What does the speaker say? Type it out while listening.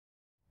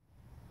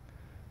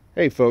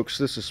Hey folks,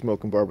 this is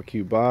Smoking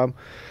Barbecue Bob,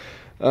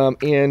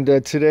 and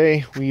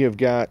today we have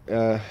got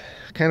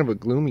kind of a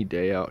gloomy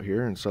day out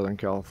here in Southern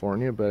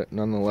California, but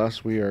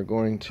nonetheless we are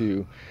going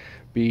to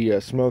be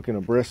smoking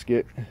a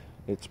brisket.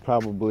 It's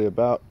probably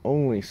about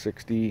only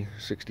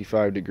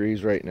 65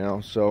 degrees right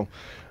now, so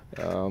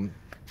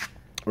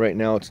right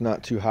now it's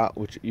not too hot,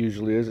 which it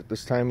usually is at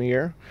this time of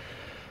year.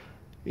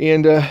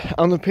 And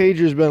on the page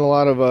there's been a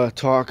lot of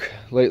talk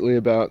lately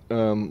about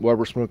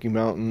Weber Smoky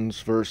Mountains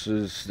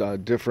versus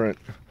different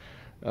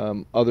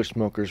other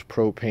smokers,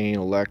 propane,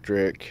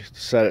 electric,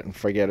 set it and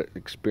forget it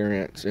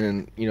experience.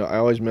 And you know, I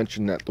always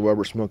mention that the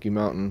Weber Smoky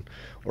Mountain,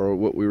 or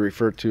what we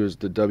refer to as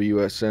the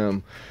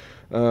WSM,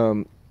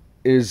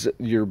 is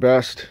your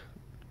best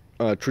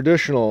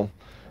traditional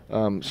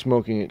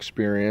smoking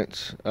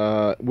experience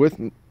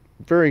with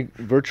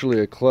virtually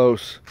a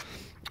close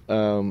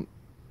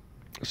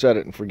set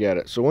it and forget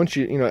it. So once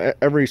you know,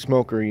 every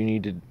smoker, you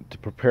need to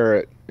prepare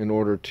it in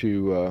order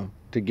to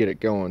get it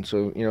going.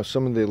 So you know,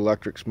 some of the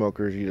electric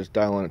smokers, you just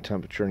dial in a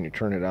temperature and you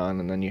turn it on,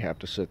 and then you have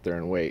to sit there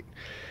and wait.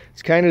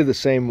 It's kind of the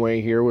same way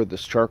here with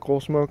this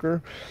charcoal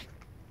smoker.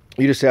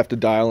 You just have to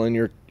dial in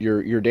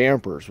your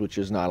dampers, which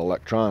is not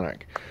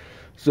electronic.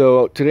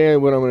 So today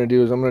what I'm going to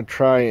do is I'm going to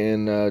try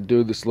and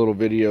do this little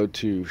video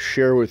to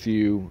share with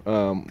you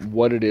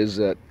what it is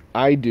that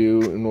I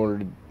do in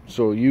order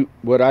to,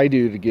 what I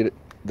do to get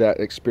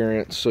that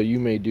experience, so you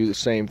may do the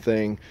same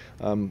thing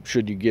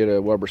should you get a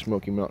Weber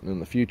Smoky Mountain in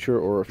the future,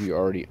 or if you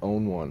already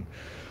own one.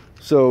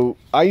 So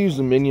I use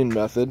the Minion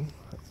method.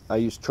 I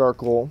use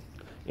charcoal,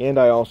 and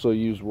I also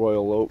use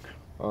royal oak.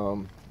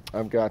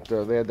 I've got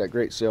they had that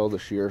great sale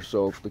this year,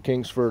 so the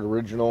Kingsford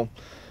original,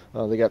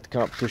 they got the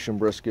competition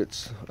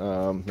briskets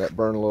that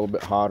burn a little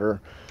bit hotter.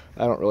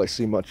 I don't really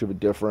see much of a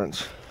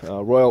difference.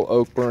 Royal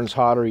oak burns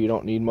hotter, you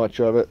don't need much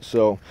of it.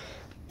 So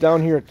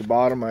down here at the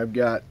bottom I've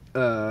got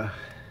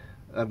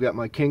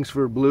my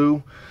Kingsford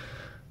Blue,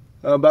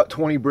 about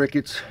 20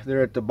 briquettes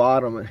there at the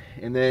bottom,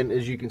 and then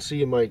as you can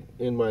see I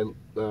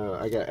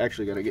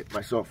actually got to get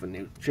myself a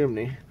new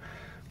chimney,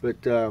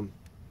 but I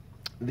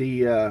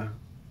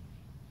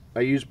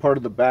used part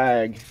of the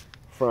bag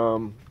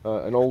from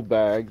an old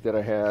bag that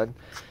I had,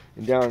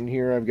 and down in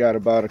here I've got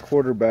about a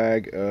quarter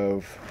bag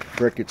of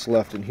briquettes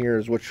left in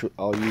here, which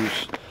I'll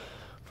use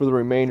for the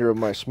remainder of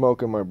my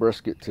smoke and my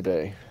brisket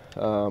today.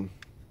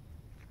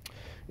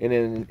 And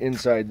then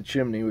inside the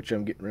chimney, which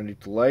I'm getting ready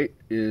to light,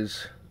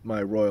 is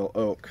my royal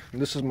oak.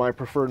 And this is my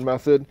preferred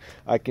method.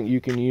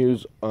 You can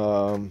use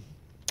all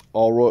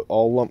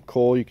lump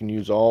coal. You can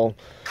use all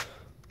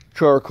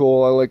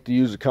charcoal. I like to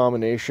use a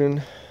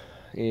combination,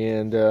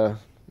 and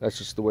that's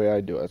just the way I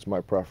do it. That's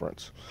my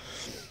preference.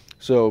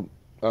 So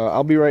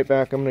I'll be right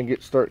back. I'm gonna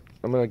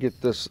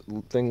get this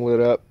thing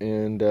lit up,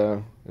 and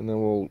then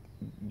we'll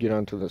get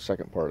on to the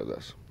second part of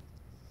this.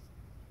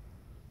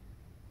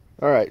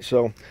 All right.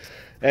 So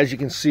as you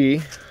can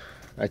see,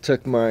 I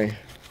took my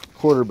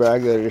quarter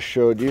bag that I just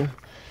showed you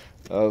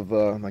of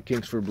my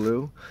Kingsford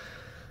Blue,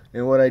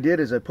 and what I did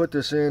is I put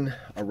this in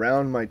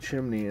around my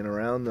chimney and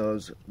around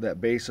that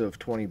base of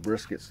 20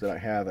 briskets that I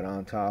have it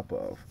on top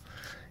of.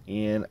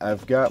 And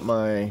I've got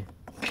my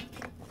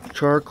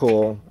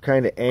charcoal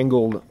kind of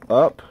angled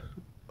up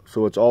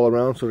so it's all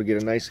around, so to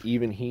get a nice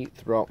even heat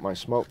throughout my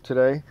smoke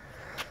today.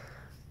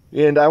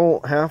 And I'll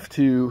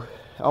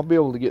be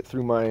able to get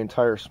through my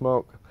entire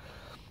smoke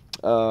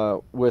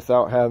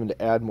without having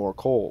to add more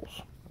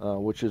coals,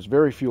 which is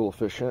very fuel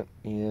efficient,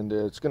 and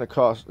it's going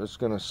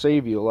to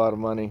save you a lot of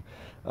money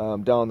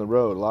down the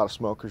road. A lot of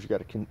smokers, you got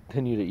to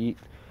continue to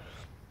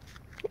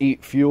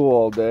eat fuel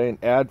all day and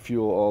add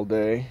fuel all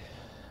day,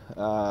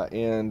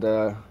 and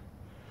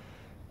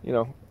you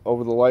know,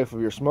 over the life of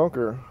your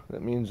smoker,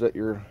 that means that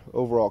your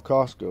overall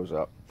cost goes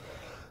up.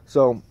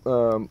 So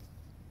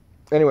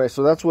anyway,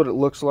 so that's what it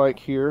looks like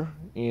here,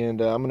 and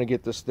I'm going to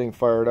get this thing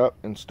fired up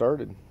and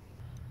started.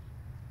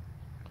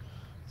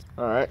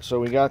 Alright, so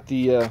we got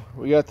the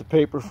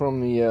paper from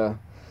the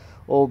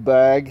old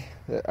bag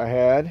that I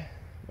had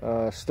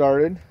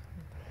started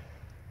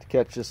to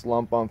catch this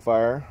lump on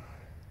fire,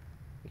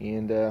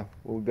 and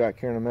we'll be back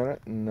here in a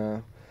minute,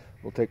 and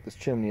we'll take this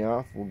chimney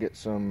off. We'll get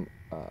some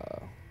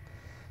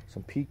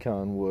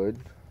pecan wood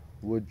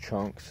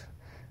chunks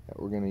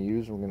that we're going to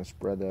use. We're going to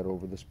spread that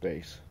over this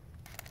base.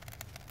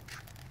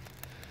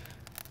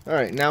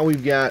 Alright, now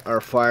we've got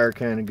our fire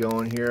kind of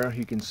going here.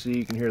 You can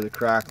hear the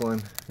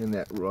crackling in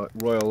that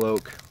royal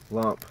oak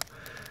lump.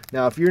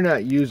 Now if you're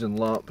not using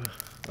lump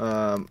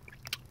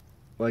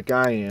like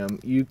I am,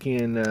 you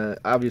can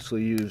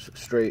obviously use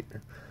straight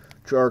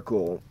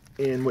charcoal,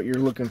 and what you're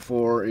looking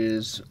for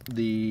is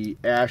the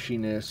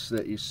ashiness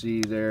that you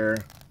see there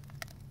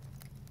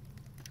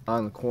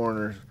on the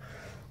corners.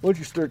 Once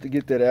you start to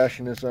get that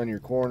ashiness on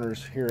your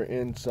corners here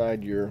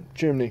inside your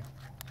chimney,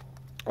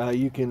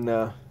 you can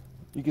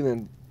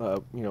then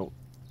you know,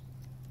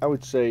 I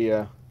would say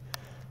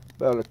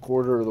about a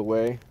quarter of the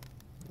way,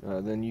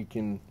 then you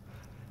can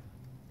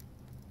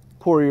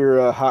pour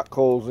your hot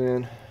coals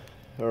in,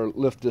 or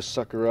lift this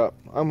sucker up.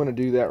 I'm going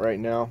to do that right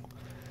now.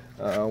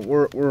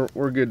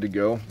 We're good to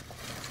go.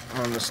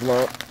 on this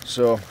lump.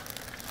 So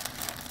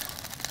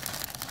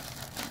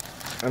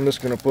I'm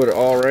just going to put it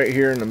all right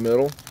here in the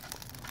middle.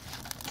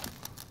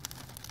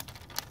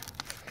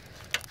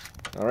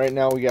 Now, right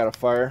now we got a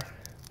fire,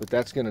 but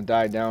that's going to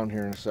die down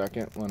here in a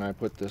second when I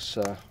put this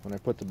when I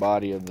put the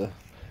body of the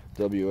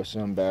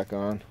WSM back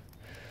on.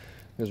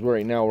 Because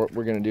right now what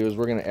we're going to do is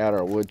we're going to add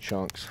our wood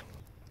chunks.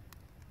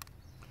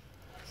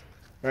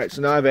 Alright,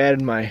 so now I've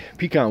added my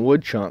pecan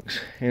wood chunks,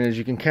 and as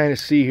you can kind of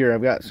see here,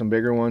 I've got some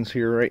bigger ones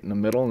here right in the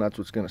middle, and that's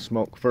what's going to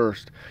smoke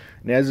first.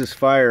 And as this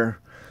fire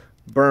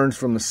burns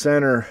from the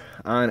center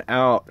on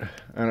out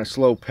on a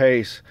slow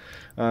pace,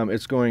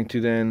 it's going to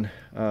then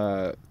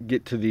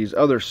get to these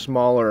other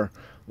smaller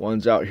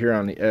ones out here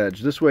on the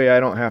edge. This way I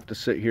don't have to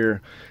sit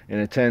here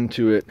and attend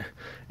to it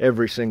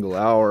every single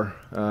hour.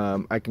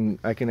 I can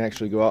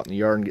actually go out in the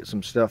yard and get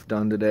some stuff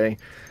done today.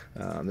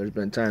 There's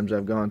been times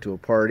I've gone to a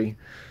party,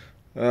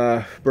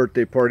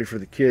 birthday party for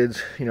the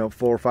kids, you know,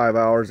 4 or 5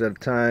 hours at a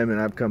time,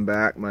 and I've come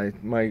back,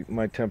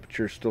 my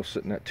temperature's still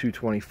sitting at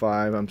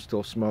 225. I'm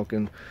still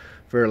smoking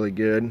fairly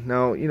good.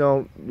 Now, you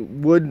know,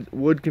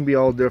 wood can be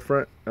all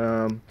different.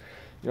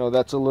 You know,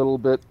 that's a little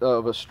bit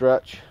of a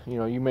stretch. You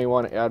know, you may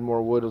want to add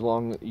more wood as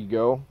long as you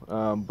go,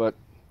 but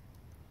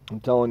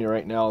I'm telling you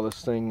right now,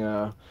 this thing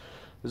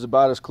is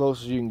about as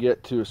close as you can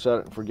get to a set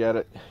it and forget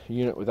it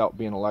unit without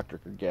being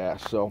electric or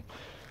gas. So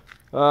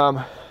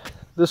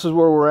this is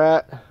where we're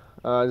at.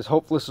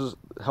 Hopefully this is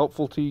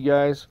helpful to you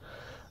guys.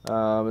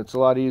 It's a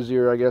lot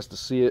easier, I guess, to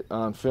see it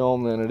on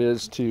film than it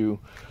is to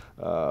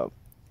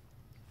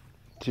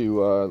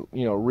you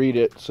know, read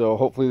it. So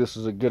hopefully this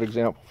is a good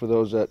example for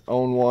those that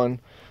own one,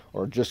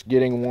 or just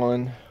getting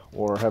one,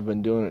 or have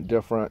been doing it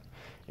different,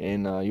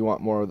 and you want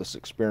more of this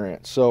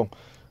experience. So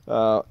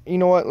you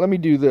know what, let me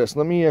do this.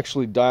 Let me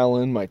actually dial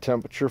in my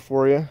temperature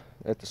for you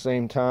at the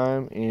same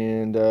time,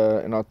 and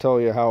I'll tell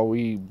you how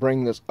we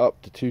bring this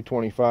up to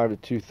 225 to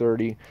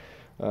 230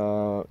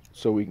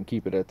 so we can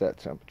keep it at that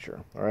temperature.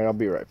 All right, I'll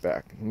be right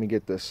back. Let me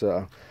get this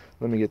let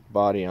me get the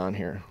body on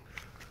here.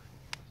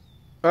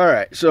 All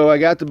right, so I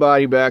got the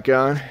body back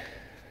on,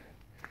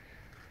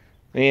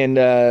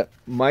 and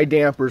my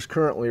dampers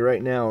currently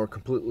right now are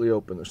completely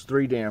open. There's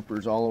 3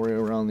 dampers all the way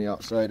around the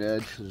outside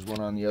edge. There's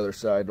one on the other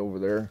side over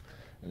there,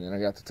 and then I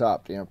got the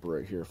top damper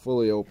right here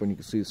fully open. You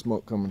can see the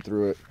smoke coming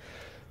through it.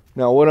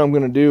 Now what I'm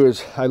going to do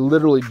is I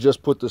literally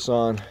just put this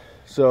on,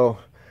 so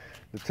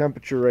the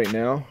temperature right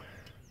now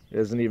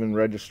isn't even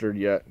registered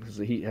yet because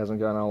the heat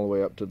hasn't gone all the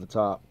way up to the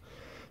top.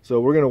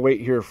 So we're going to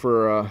wait here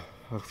for a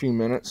few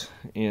minutes,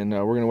 and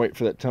we're going to wait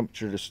for that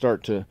temperature to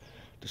start to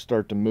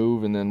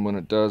move, and then when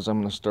it does, I'm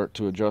going to start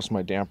to adjust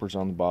my dampers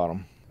on the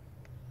bottom.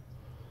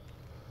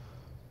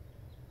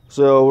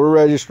 So we're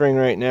registering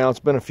right now. It's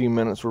been a few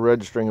minutes. We're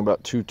registering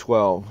about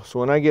 212. So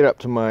when I get up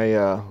to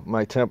my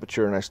my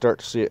temperature and I start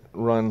to see it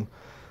run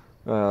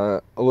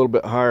a little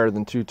bit higher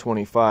than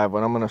 225,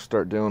 what I'm going to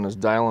start doing is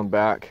dialing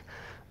back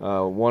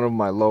one of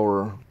my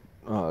lower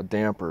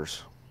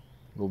dampers.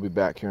 We'll be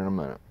back here in a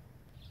minute.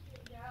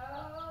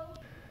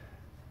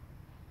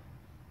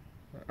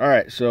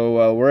 Alright,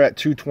 so we're at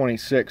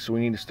 226, so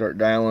we need to start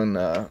dialing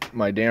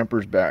my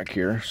dampers back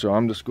here. So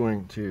I'm just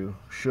going to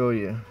show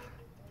you.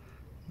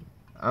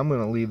 I'm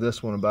going to leave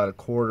this one about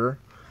 1/4,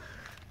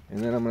 and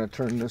then I'm going to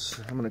turn this,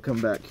 I'm going to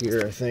come back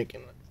here, I think,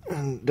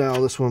 and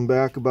dial this one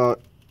back about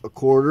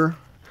 1/4.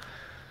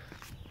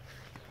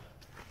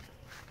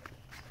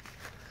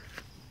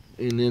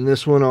 And then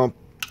this one I'll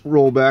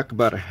roll back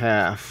about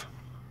 1/2.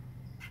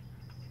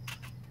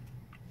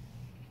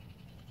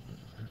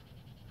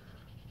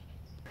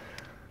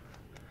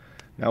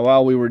 Now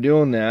while we were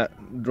doing that,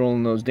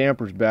 rolling those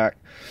dampers back,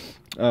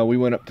 we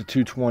went up to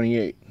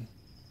 228.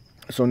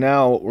 So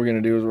now what we're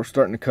going to do is we're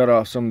starting to cut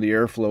off some of the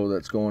airflow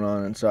that's going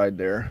on inside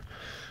there.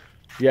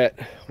 Yet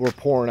we're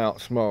pouring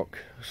out smoke.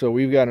 So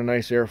we've got a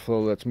nice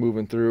airflow that's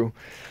moving through.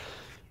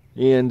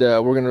 And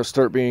we're going to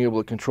start being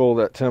able to control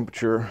that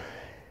temperature.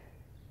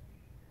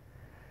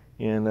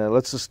 And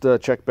let's just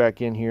check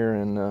back in here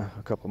in a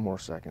couple more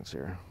seconds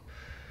here.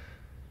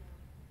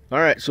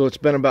 Alright, so it's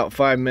been about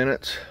 5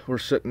 minutes. We're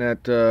sitting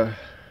at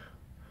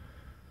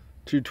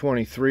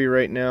 223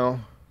 right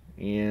now,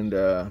 and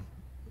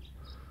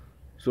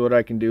so what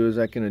I can do is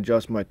I can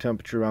adjust my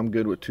temperature. I'm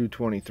good with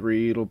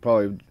 223. It'll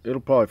probably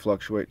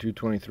fluctuate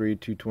 223,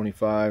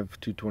 225,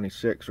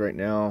 226 right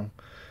now.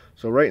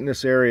 So right in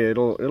this area,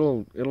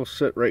 it'll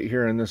sit right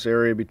here in this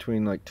area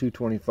between like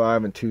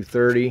 225 and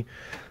 230.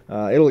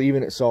 It'll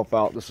even itself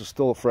out. This is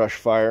still a fresh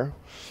fire.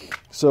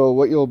 So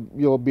what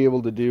you'll be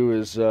able to do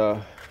is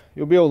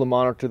you'll be able to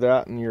monitor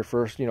that in your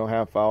first, you know,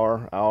 half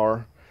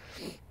hour,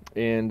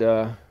 and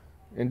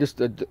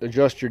just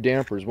adjust your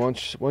dampers.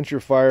 Once your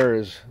fire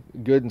is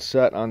good and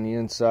set on the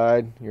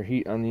inside, your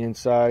heat on the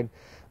inside,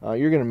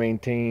 you're going to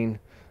maintain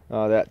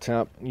that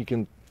temp. You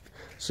can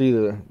see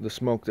the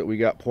smoke that we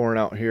got pouring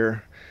out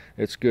here.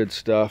 It's good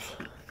stuff.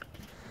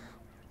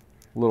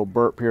 A little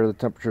burp here. The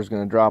temperature is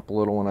going to drop a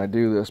little when I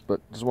do this,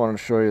 but just wanted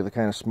to show you the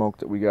kind of smoke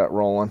that we got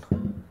rolling.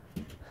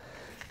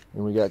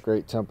 And we got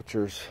great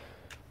temperatures.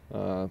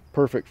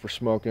 Perfect for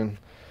smoking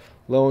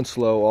low and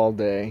slow all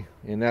day,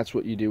 and that's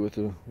what you do with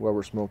the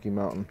Weber Smoky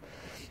Mountain.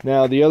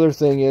 Now the other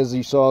thing is,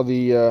 you saw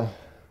the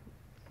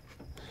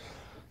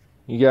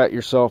you got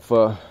yourself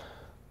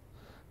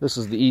this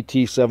is the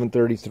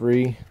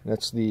ET733.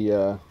 That's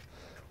the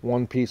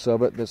one piece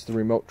of it. That's the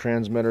remote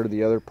transmitter.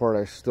 The other part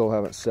I still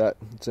haven't set.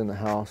 It's in the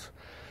house.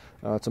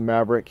 It's a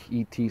Maverick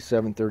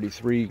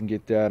ET733. You can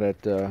get that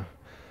at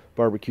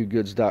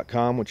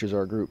BBQGoods.com, which is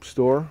our group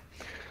store.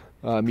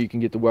 You can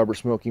get the Weber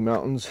Smoky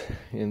Mountains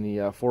in the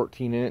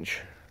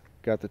 14-inch.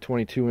 Got the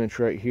 22-inch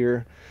right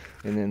here,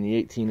 and then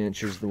the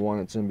 18-inch is the one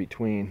that's in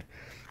between.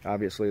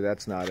 Obviously,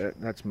 that's not it.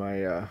 That's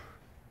my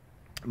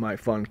my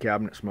fun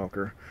cabinet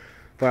smoker,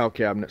 file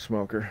cabinet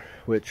smoker,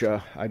 which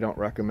I don't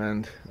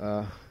recommend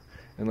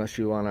unless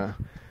you want to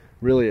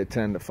really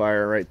attend to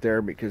fire right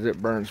there, because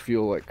it burns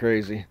fuel like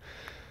crazy.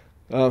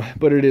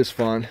 But it is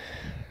fun.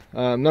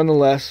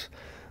 Nonetheless,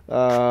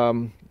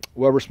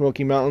 Weber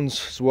Smoky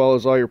Mountains, as well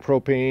as all your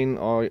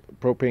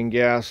propane,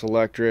 gas,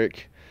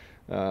 electric,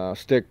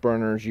 stick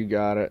burners, you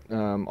got it.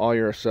 All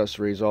your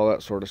accessories, all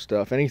that sort of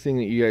stuff. Anything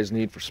that you guys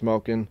need for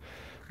smoking,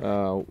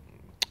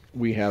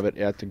 we have it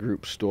at the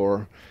group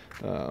store.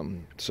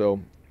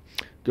 So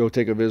go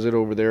take a visit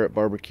over there at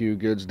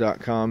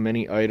BBQGoods.com.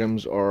 Many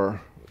items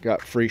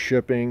got free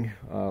shipping.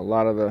 A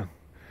lot of the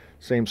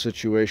same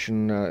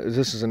situation.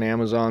 This is an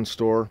Amazon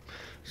store,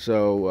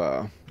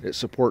 so it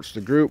supports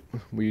the group.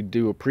 We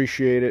do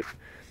appreciate it,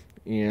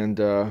 and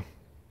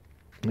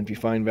if you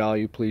find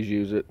value, please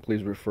use it,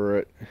 please refer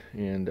it,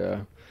 and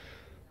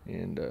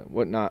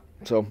whatnot.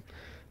 So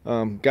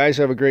guys,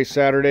 have a great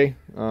Saturday.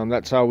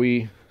 That's how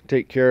we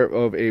take care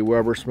of a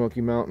Weber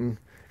Smoky Mountain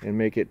and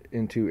make it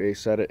into a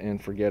set it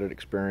and forget it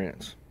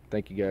experience.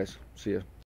 Thank you guys. See ya.